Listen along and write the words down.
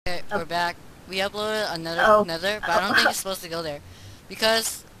Okay, we're back. We uploaded another Oh, nether, but I don't think it's supposed to go there.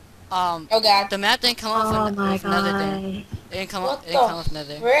 Because Oh god. the map didn't come up oh my with nether thing. god. It What didn't the come with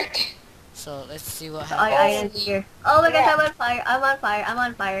nether. frick? So let's see what So all your items happens. Holy here. Oh my gosh, crap. I'm on fire. I'm on fire. I'm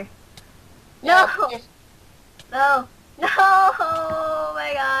on fire. Yeah, No! No! No! Oh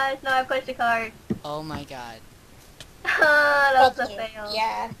my gosh. No, I pushed the cart. Oh my god. That what was a the fail.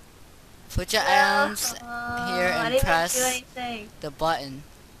 yeah. Put your No! items here I and didn't even do press anything. the button.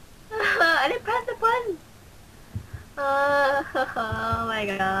 I didn't press the button. Oh my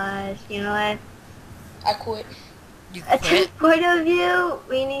gosh. You know what? I quit. You At this quit? point of view,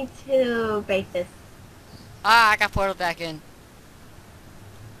 we need to break this. Ah, I got portal back in.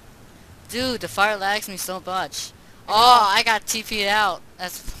 Dude, the fire lags me so much. I Oh, know. I got TP'd out.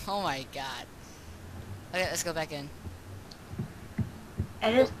 That's, oh my god. Okay, let's go back in.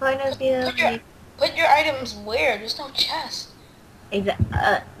 At this point of view, Put your we put your items where? There's no chest.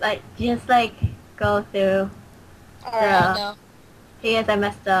 like just like go through Alright, I the. know. Yes, I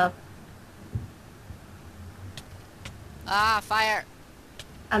messed up. Ah, fire.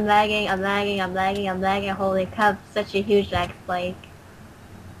 I'm lagging. I'm lagging. I'm lagging. I'm lagging. Holy crap! Such a huge lag spike.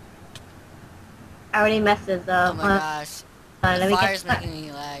 I already messed this Oh up. my gosh. The Let me get. fire's making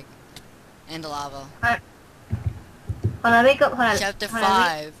me lag. And the lava. Hold on. Let me go. Hold on. Chapter Hold on.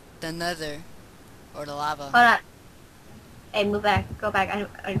 5, the nether, or the lava. Hold on. Hey, move back. Go back.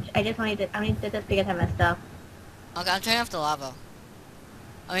 I just wanted to. I only did this because I messed up. Okay, I'm turning off the lava.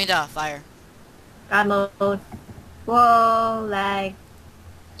 I mean the fire. God mode. Whoa, lag.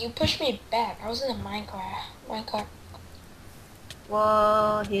 You pushed me back. I was in a Minecraft.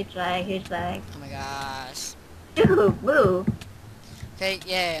 Whoa, huge lag. Huge lag. Oh my gosh. Dude, move. Okay,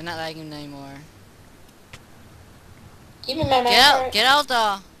 yeah, I'm not lagging anymore. Give me my Minecraft. Get out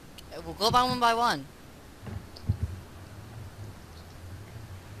the... We'll go by one.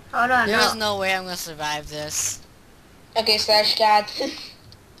 Hold on. There is No. no way I'm gonna survive this. Okay, slash god.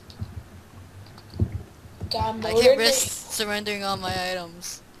 God I can't moded. risk surrendering all my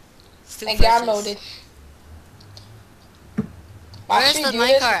items. It's too I god precious. moded. Where's Watch me the do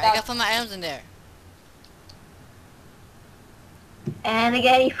this minecart? I without gotta put my items in there. And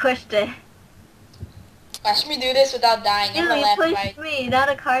again, you pushed it. watch me do this without dying. I'm Ew, gonna you laugh if pushed I me. Now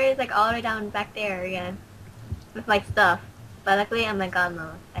the car is like all the way down back there again. With my stuff. But luckily I'm in God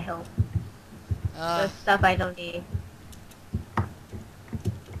mode, I hope. Uh, The stuff I don't need.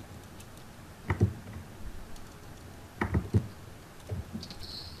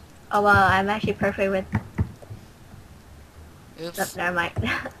 Oh wow, I'm actually perfect with... Oh, oops. never mind.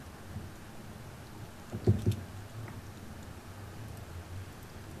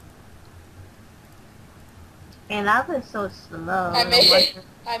 Man, that was so slow. I No made it. wonder.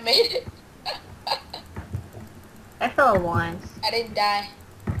 I made it. I fell once. I didn't die.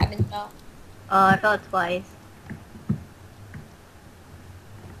 I didn't fall. Oh, I fell twice.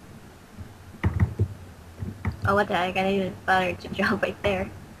 Oh, what the heck? I didn't even bother to jump right there.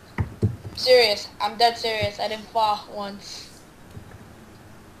 Serious. I'm dead serious. I didn't fall once.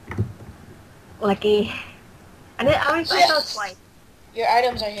 Lucky. I fell Yes! twice. Your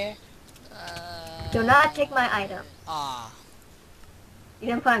items are here. Do not take my item. Ah. You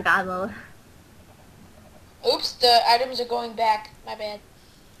didn't put on God mode. Oops, the items are going back. My bad.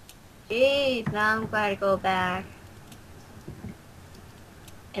 Jeez, now I'm glad to go back.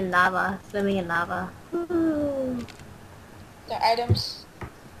 In lava. Swimming in lava. Woo. The items.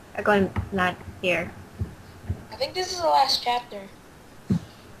 I'm going not here. I think this is the last chapter.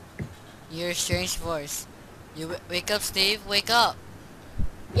 You're a strange voice. You wake up, Steve. Wake up.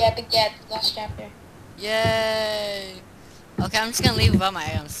 Yeah, I think the last chapter. Yay. Okay, I'm just gonna leave without my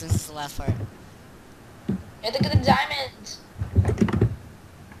items since it's the last part. Yeah, look at the diamonds.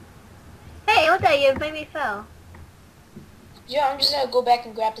 Hey, what the? You made me fell. Yeah, I'm just gonna go back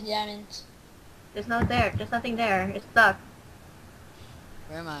and grab the diamonds. There's no there. There's nothing there. It's stuck.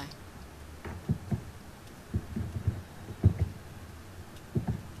 Where am I?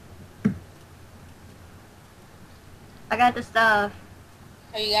 I got the stuff.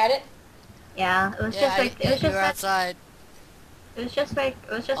 Oh, you got it? Yeah, it was Yeah, just like it was you just were like outside.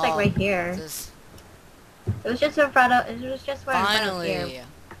 like right here. This, It was just in front of. It was just right in front of here. finally.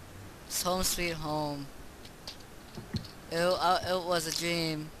 It's home sweet home. It was a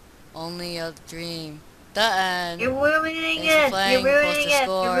dream. Only a dream. The end. You're ruining Thanks for it. playing. You're Post ruining your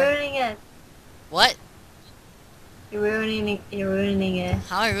it. You're score. ruining it. What? You're ruining it. You're ruining it.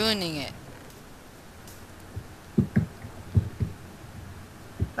 How am I ruining it?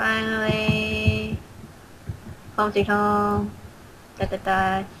 Finally, home sweet home. Da da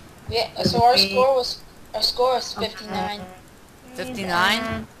da. Yeah. It So was great. our score was Okay. 59. 59?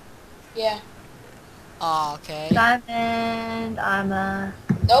 And Yeah. Oh, okay. diamond armor.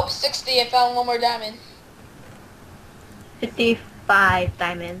 Nope, 60. I found one more diamond. 55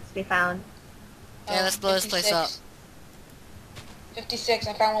 diamonds we found. Okay, let's blow this place up. 56.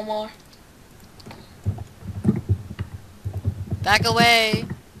 I found one more. Back away.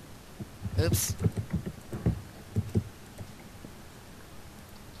 Oops.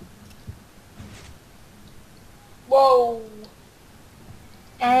 Whoa.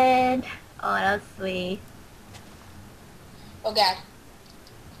 And oh, that was sweet. Oh god.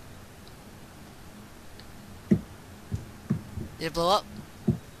 Did it blow up?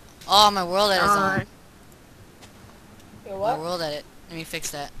 Oh, my world edit is on. Your My what? world edit. Let me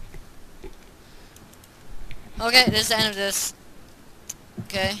fix that. Okay, this is the end of this.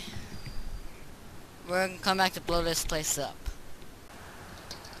 Okay. We're gonna come back to blow this place up.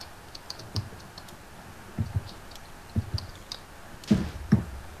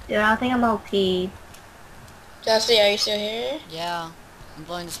 Dude, I don't think I'm OP. Jesse, are you still here? Yeah. I'm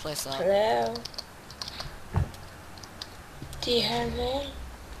blowing this place up. Hello. Do you have me?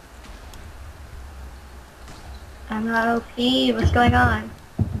 I'm not OP. What's going on?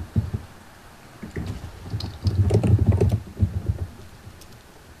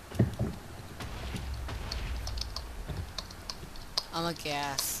 I'm a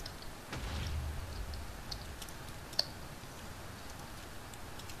gas.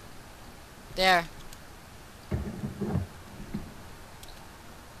 There.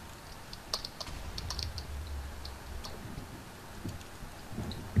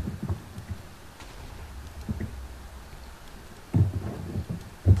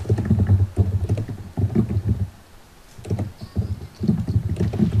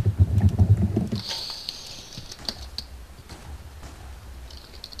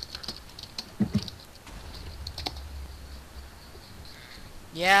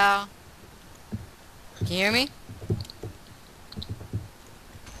 Yeah. Can you hear me?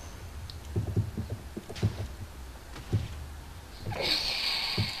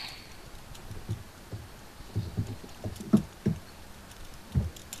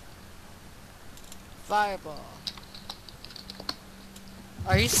 Fireball.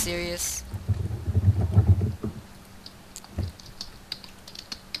 Are you serious?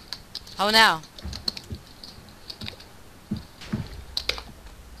 How now?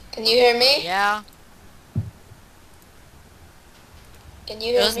 Can you hear me? Yeah. Can you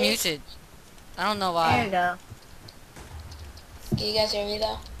It hear was me? muted. I don't know There you why. go. Can you guys hear me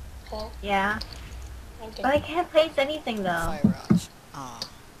though? Hello? Yeah. Okay. But I can't place anything though. Fire rush. Aw.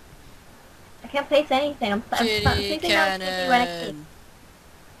 I can't place anything. I'm Kitty placing down Kitty right next to. cannon.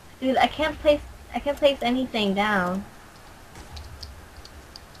 Dude, I can't place anything down.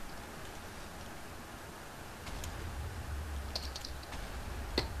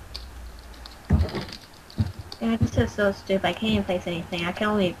 Yeah, this is so stupid. I can't even place anything. I can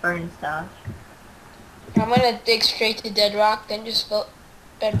only burn stuff. I'm gonna dig straight to bedrock, then just fill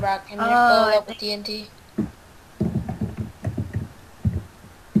bedrock and then Oh, fill I it up with TNT.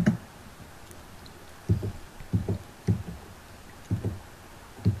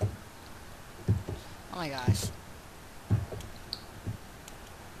 Oh my gosh.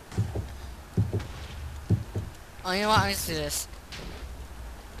 Oh, you know what? I'm just do this.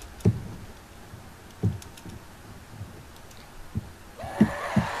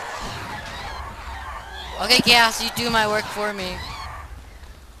 Okay, Gas, you do my work for me.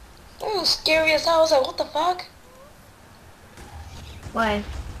 It was scary as hell. I was like, what the fuck? What?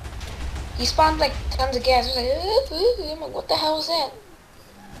 He spawned like tons of gas. I was like, I'm like, what the hell is that?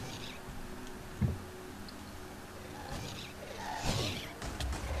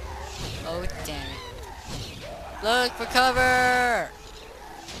 Oh, damn it. Look for cover!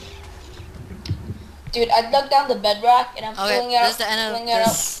 Dude, I dug down the bedrock and I'm Okay, filling it up. this is the end of filling it up.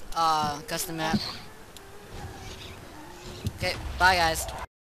 this custom map. Okay, bye guys.